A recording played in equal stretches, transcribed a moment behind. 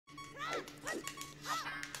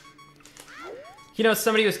You know,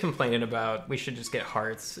 somebody was complaining about we should just get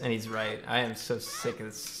hearts, and he's right. I am so sick of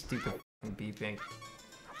this stupid beeping.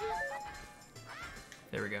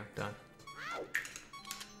 There we go, done.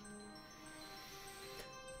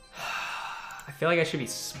 I feel like I should be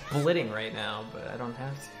splitting right now, but I don't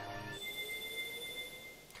have to.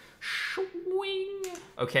 Swing.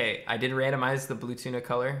 Okay, I did randomize the blue tuna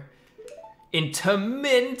color into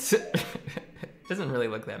mint. Doesn't really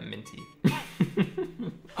look that minty.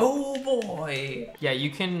 Oh boy. Yeah, you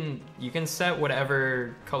can set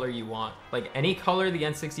whatever color you want. Like any color the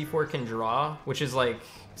N64 can draw, which is like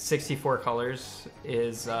 64 colors,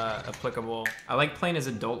 is applicable. I like playing as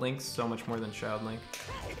adult Link so much more than child Link.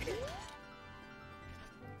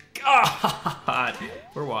 God,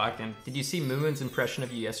 we're walking. Did you see Moon's impression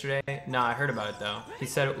of you yesterday? Nah, I heard about it though. He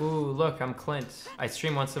said, ooh, look, I'm Clint. I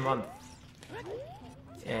stream once a month.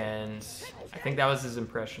 And I think that was his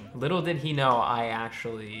impression. Little did he know I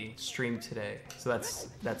actually streamed today. So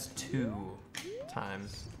that's 2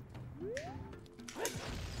 times.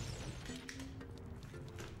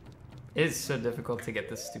 It is so difficult to get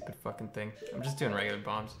this stupid fucking thing. I'm just doing regular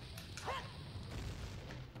bombs.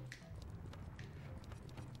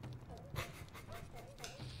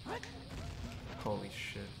 Holy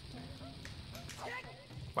shit.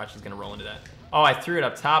 Watch, he's gonna roll into that. Oh, I threw it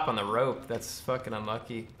up top on the rope. That's fucking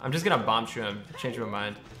unlucky. I'm just gonna bomb shoot him. Change my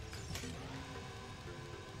mind.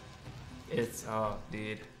 It's, oh,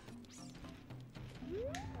 dude.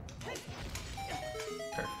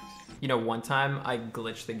 Perfect. You know, one time I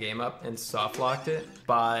glitched the game up and soft locked it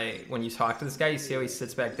by, when you talk to this guy, you see how he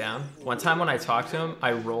sits back down? One time when I talked to him,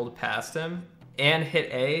 I rolled past him and hit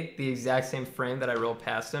A, the exact same frame that I rolled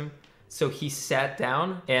past him. So he sat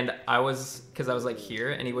down and because I was like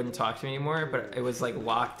here and he wouldn't talk to me anymore, but it was like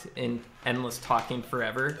locked in endless talking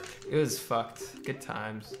forever. It was fucked. Good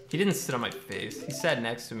times. He didn't sit on my face. He sat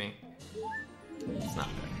next to me. It's not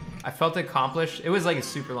bad. I felt accomplished. It was like a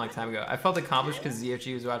super long time ago. I felt accomplished because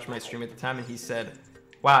ZFG was watching my stream at the time and he said,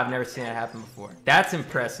 wow, I've never seen that happen before. That's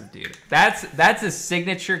impressive, dude. That's a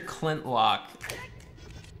signature Clint lock.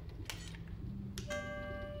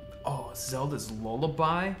 Oh, Zelda's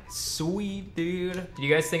Lullaby? Sweet, dude. Do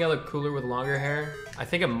you guys think I look cooler with longer hair? I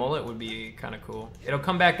think a mullet would be kind of cool. It'll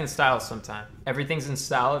come back in style sometime. Everything's in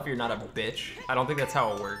style if you're not a bitch. I don't think that's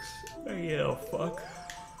how it works. Oh, yeah, fuck.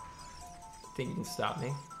 Think you can stop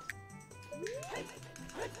me?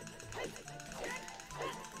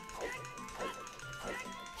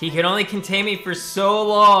 He can only contain me for so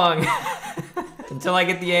long. Until I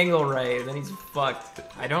get the angle right, and then he's fucked.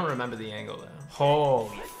 I don't remember the angle though.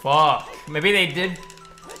 Holy fuck. Maybe they did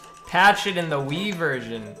patch it in the Wii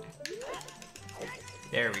version.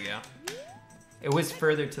 There we go. It was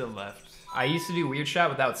further to the left. I used to do weird shot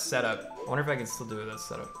without setup. I wonder if I can still do it without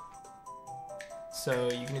setup. So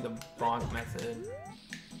you can do the bonk method.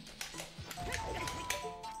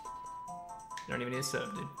 You don't even need a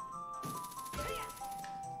setup, dude.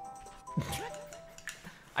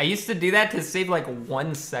 I used to do that to save like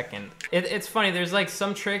 1 second. It's funny, there's like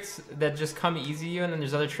some tricks that just come easy to you, and then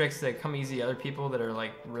there's other tricks that come easy to other people that are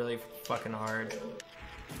like really fucking hard.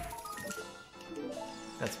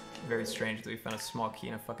 That's very strange that we found a small key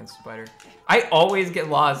in a fucking spider. I always get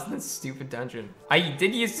lost in this stupid dungeon. I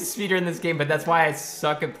did used to speedrun this game, but that's why I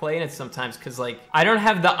suck at playing it sometimes, because like I don't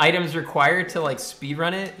have the items required to like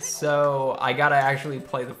speedrun it, so I gotta actually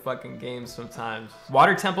play the fucking game sometimes.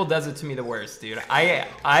 Water Temple does it to me the worst, dude. I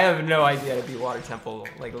have no idea how to beat Water Temple,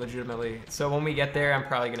 like legitimately. So when we get there, I'm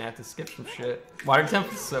probably gonna have to skip some shit. Water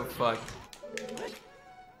Temple's so fucked.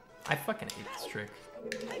 I fucking hate this trick.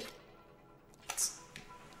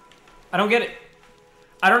 I don't get it.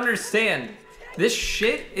 I don't understand. This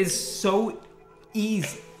shit is so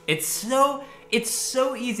easy. It's so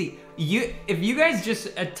easy. If you guys just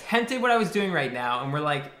attempted what I was doing right now and were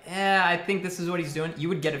like, I think this is what he's doing, you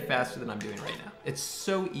would get it faster than I'm doing right now. It's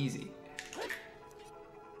so easy.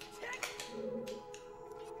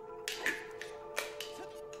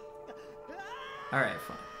 All right,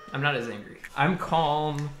 fine. I'm not as angry. I'm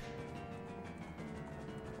calm.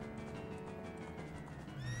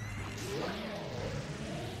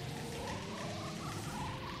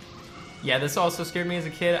 Yeah, this also scared me as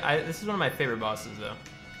a kid. This is one of my favorite bosses, though.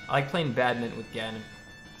 I like playing badminton with Ganon.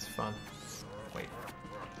 It's fun. Wait.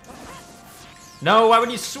 No, why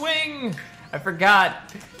would you swing? I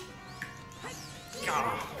forgot.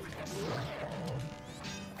 Oh.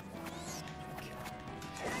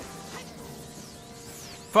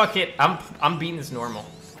 Fuck it. I'm beating this normal.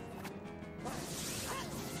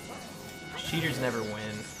 Cheaters never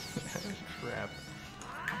win. Crap.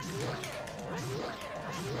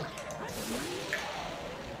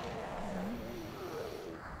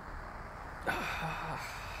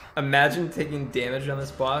 Imagine taking damage on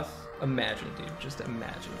this boss. Imagine, dude, just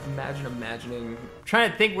imagine. Imagine imagining. I'm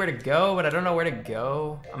trying to think where to go, but I don't know where to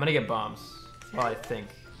go. I'm gonna get bombs while I think.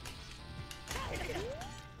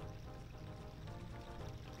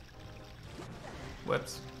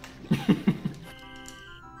 Whoops.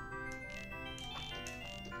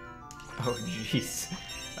 Oh, jeez.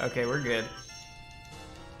 Okay, we're good.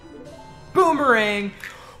 Boomerang!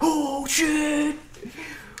 Oh, shit!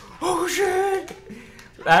 Oh, shit!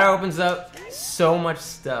 That opens up so much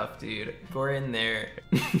stuff, dude. We're in there.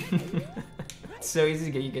 It's so easy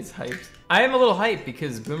to get you guys hyped. I am a little hyped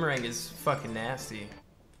because Boomerang is fucking nasty.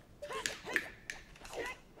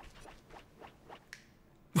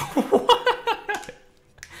 What?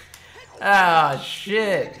 Ah,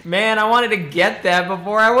 shit. Man, I wanted to get that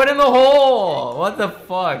before I went in the hole. What the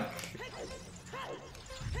fuck?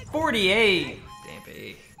 48. Damn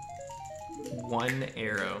it. One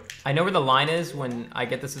arrow. I know where the line is when I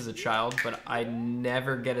get this as a child, but I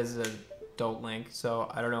never get as an adult Link,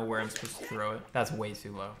 so I don't know where I'm supposed to throw it. That's way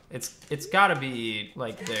too low. It's gotta be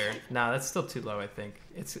like there. Nah, that's still too low, I think.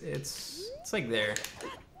 It's like there.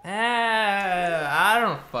 I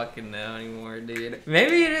don't fucking know anymore, dude.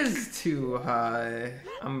 Maybe it is too high.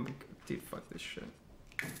 Dude, fuck this shit.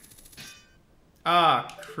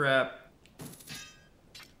 Ah, crap.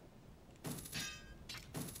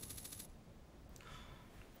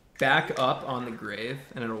 Back up on the grave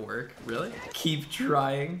and it'll work. Really? Keep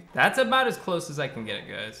trying. That's about as close as I can get it,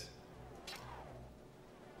 guys.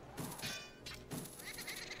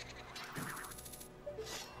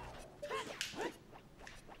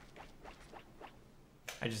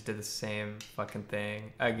 I just did the same fucking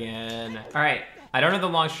thing again. All right, I don't know the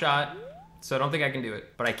long shot, so I don't think I can do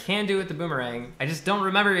it. But I can do it with the boomerang. I just don't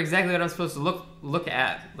remember exactly what I'm supposed to look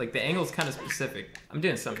at. Like, the angle's kind of specific. I'm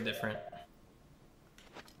doing something different.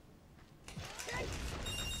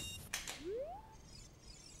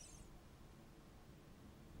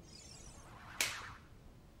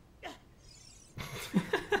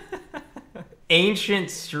 Ancient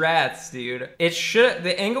strats, dude.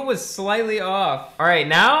 The angle was slightly off. All right,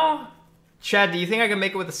 now, Chad, do you think I can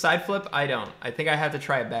make it with a side flip? I don't. I think I have to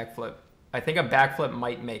try a backflip. I think a backflip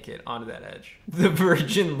might make it onto that edge. The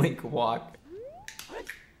Virgin Link walk.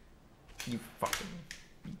 You fucking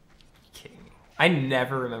kidding me. I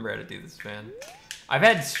never remember how to do this, man. I've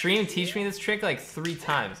had Stream teach me this trick like 3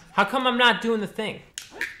 times. How come I'm not doing the thing?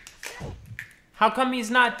 How come he's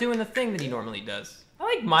not doing the thing that he normally does? I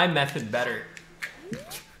like my method better.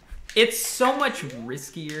 It's so much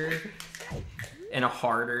riskier and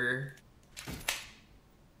harder.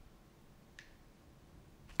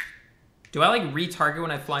 Do I like retarget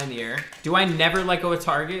when I fly in the air? Do I never let go of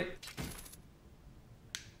target?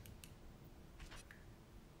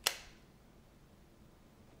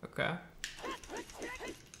 Okay.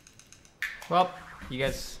 Well, you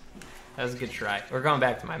guys, that was a good try. We're going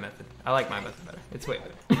back to my method. I like my method better. It's way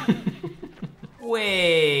better.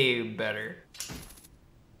 Way better.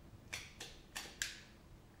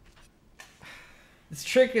 This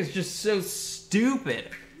trick is just so stupid.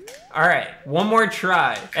 All right, one more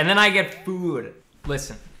try, and then I get food.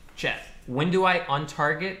 Listen, chat, when do I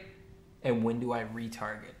untarget and when do I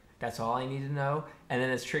retarget? That's all I need to know, and then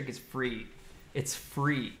this trick is free. It's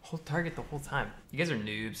free. Hold target the whole time. You guys are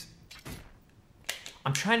noobs.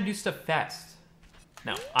 I'm trying to do stuff fast.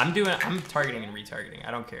 No, I'm targeting and retargeting.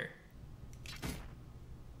 I don't care.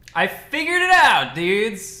 I figured it out,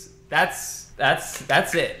 dudes. That's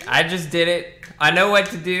it. I just did it. I know what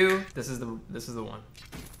to do. This is the one.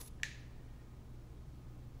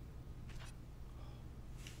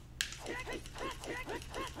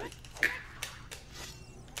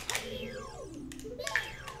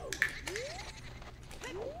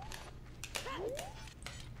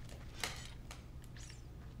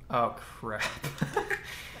 Oh crap.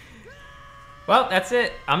 Well, that's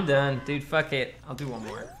it. I'm done. Dude, fuck it. I'll do one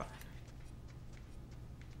more. Fine.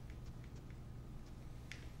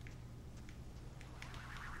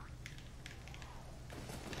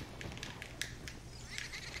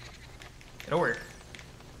 It'll work.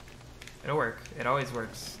 It'll work. It always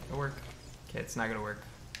works. It'll work. Okay, it's not gonna work.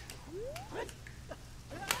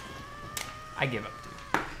 I give up,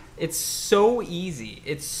 dude. It's so easy.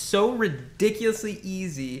 It's so ridiculously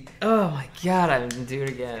easy. Oh my god, I'm gonna do it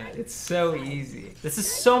again. It's so easy. This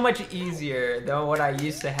is so much easier than what I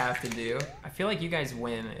used to have to do. I feel like you guys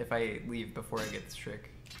win if I leave before I get this trick.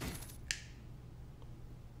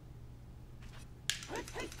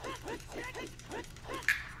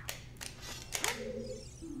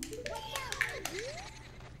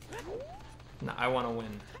 No, I want to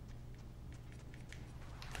win.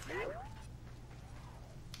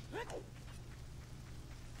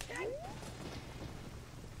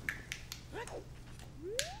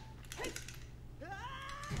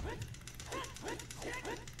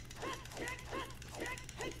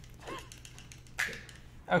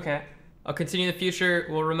 Okay. I'll continue in the future.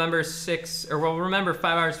 We'll remember 5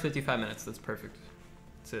 hours, 55 minutes. That's perfect.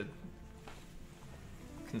 It's a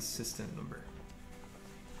consistent number.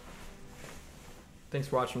 Thanks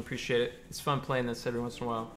for watching. Appreciate it. It's fun playing this every once in a while.